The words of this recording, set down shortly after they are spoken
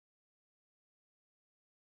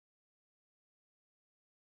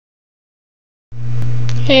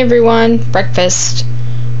Hey everyone, breakfast.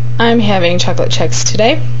 I'm having chocolate Chex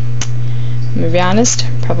today. I'm gonna be honest,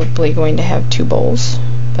 probably going to have 2 bowls,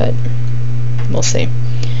 but we'll see.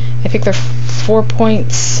 I think they're 4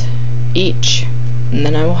 points each, and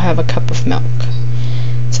then I will have a cup of milk.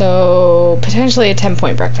 So, potentially a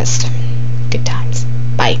 10-point breakfast. Good times.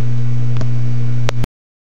 Bye.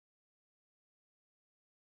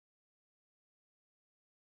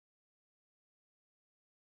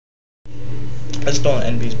 I stole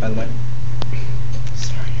an NBs, by the way.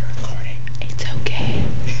 Sorry, you're recording. It's okay.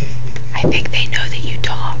 I think they know that you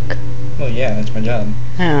talk. Well, yeah, that's my job.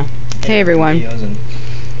 Oh. Hey everyone.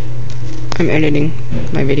 I'm editing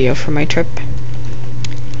my video for my trip.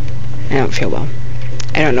 I don't feel well.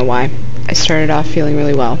 I don't know why. I started off feeling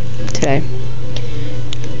really well today.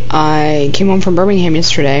 I came home from Birmingham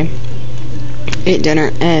yesterday, ate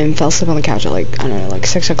dinner, and fell asleep on the couch at like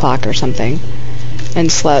 6 o'clock or something,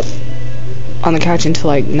 and slept on the couch until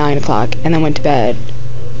like 9 o'clock, and then went to bed.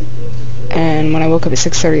 And when I woke up at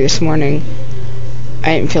 6:30 this morning,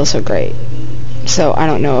 I didn't feel so great. So I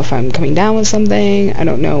don't know if I'm coming down with something. I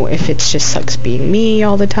don't know if it's just sucks being me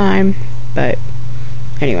all the time. But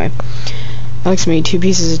anyway, Alex made 2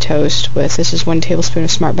 pieces of toast with, this is 1 tablespoon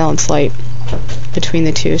of Smart Balance Light between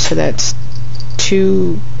the two, so that's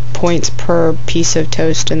 2 points per piece of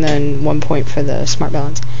toast, and then 1 point for the Smart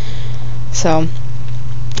Balance. So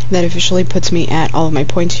that officially puts me at all of my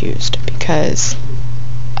points used, because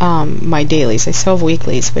my dailies, I still have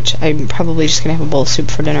weeklies, which I'm probably just gonna have a bowl of soup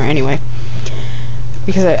for dinner anyway,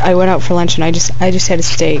 because I went out for lunch and I just had a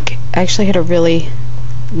steak. I actually had a really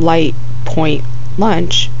light point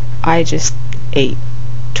lunch. I just ate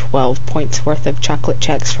 12 points worth of chocolate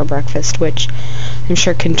Chex for breakfast, which I'm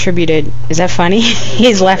sure contributed, is that funny?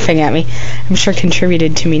 He's laughing at me. I'm sure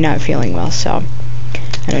contributed to me not feeling well, so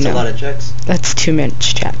I don't know. That's a lot of Chex. That's too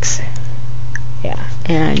much Chex. Yeah.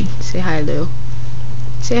 And say hi, Lou.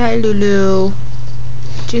 Say hi, Lulu.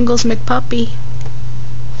 Jingles McPuppy.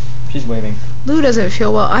 She's waving. Lou doesn't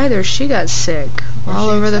feel well either. She got sick.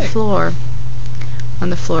 All over the floor.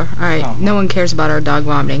 On the floor. Alright. Oh. No one cares about our dog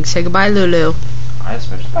vomiting. Say goodbye, Lulu. I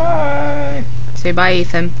especially. Bye. Say bye,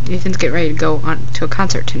 Ethan. Ethan's getting ready to go on to a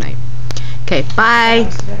concert tonight. Okay,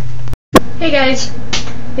 bye. Hey guys.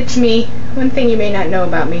 It's me. One thing you may not know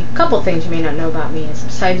about me, a couple things you may not know about me, is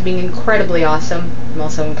besides being incredibly awesome, I'm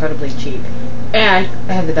also incredibly cheap. And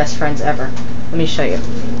I have the best friends ever. Let me show you.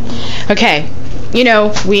 Okay, you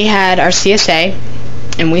know, we had our CSA,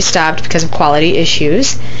 and we stopped because of quality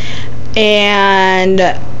issues. And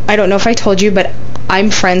I don't know if I told you, but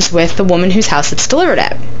I'm friends with the woman whose house it's delivered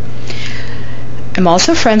at. I'm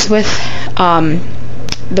also friends with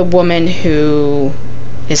the woman who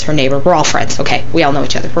is her neighbor. We're all friends. Okay, we all know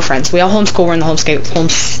each other. We're friends. We all homeschool. We're in the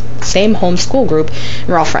same homeschool group.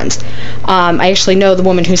 We're all friends. I actually know the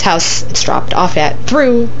woman whose house it's dropped off at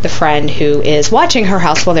through the friend who is watching her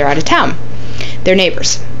house while they're out of town. They're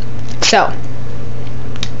neighbors. So,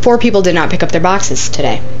 4 people did not pick up their boxes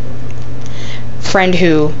today. Friend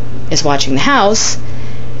who is watching the house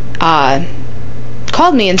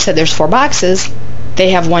called me and said there's 4 boxes.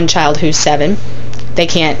 They have 1 child who's 7. They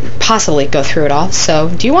can't possibly go through it all, so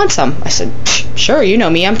do you want some? I said, sure, you know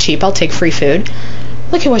me, I'm cheap, I'll take free food.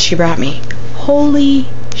 Look at what she brought me. Holy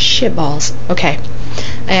shitballs. Okay,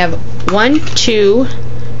 I have 1, 2,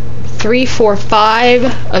 3, 4,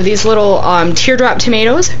 5 of these little teardrop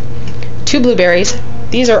tomatoes, 2 blueberries.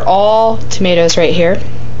 These are all tomatoes right here.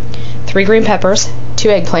 3 green peppers, 2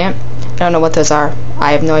 eggplant. I don't know what those are.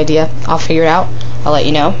 I have no idea. I'll figure it out. I'll let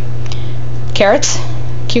you know. Carrots,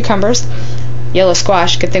 cucumbers, yellow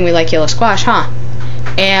squash. Good thing we like yellow squash, huh?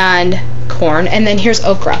 And corn. And then here's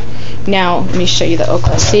okra. Now, let me show you the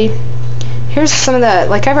okra. See? Here's some of the,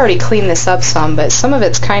 like, I've already cleaned this up some, but some of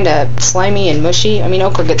it's kind of slimy and mushy. I mean,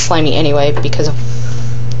 okra gets slimy anyway because of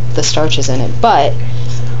the starches in it. But,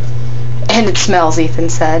 and it smells, Ethan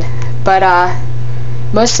said. But,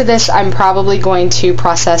 most of this I'm probably going to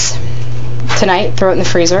process tonight, throw it in the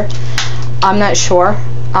freezer. I'm not sure.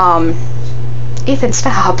 Ethan,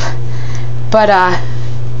 stop. But,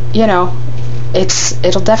 you know,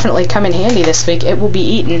 it'll definitely come in handy this week. It will be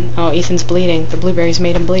eaten. Oh, Ethan's bleeding. The blueberries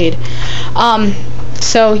made him bleed.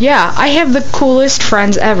 So, yeah, I have the coolest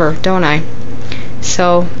friends ever, don't I?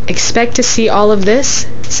 So, expect to see all of this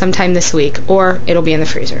sometime this week, or it'll be in the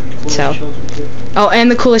freezer. So, oh,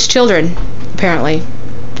 and the coolest children, apparently.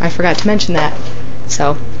 I forgot to mention that.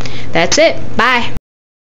 So, that's it. Bye.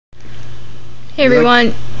 Hey,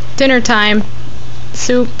 everyone. Dinner time.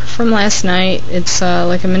 Soup from last night. It's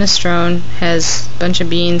like a minestrone. Has a bunch of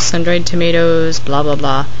beans, sun-dried tomatoes, blah blah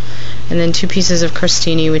blah, and then 2 pieces of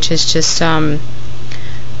crostini, which is just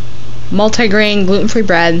multigrain gluten-free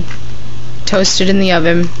bread, toasted in the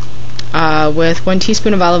oven with 1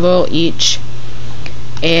 teaspoon of olive oil each,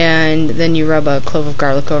 and then you rub a clove of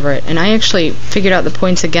garlic over it. And I actually figured out the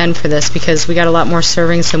points again for this because we got a lot more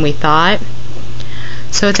servings than we thought.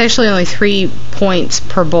 So it's actually only 3 points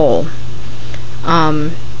per bowl.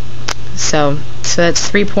 So that's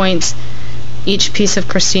 3 points. Each piece of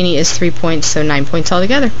crostini is 3 points, so 9 points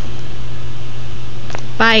altogether.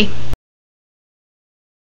 Bye.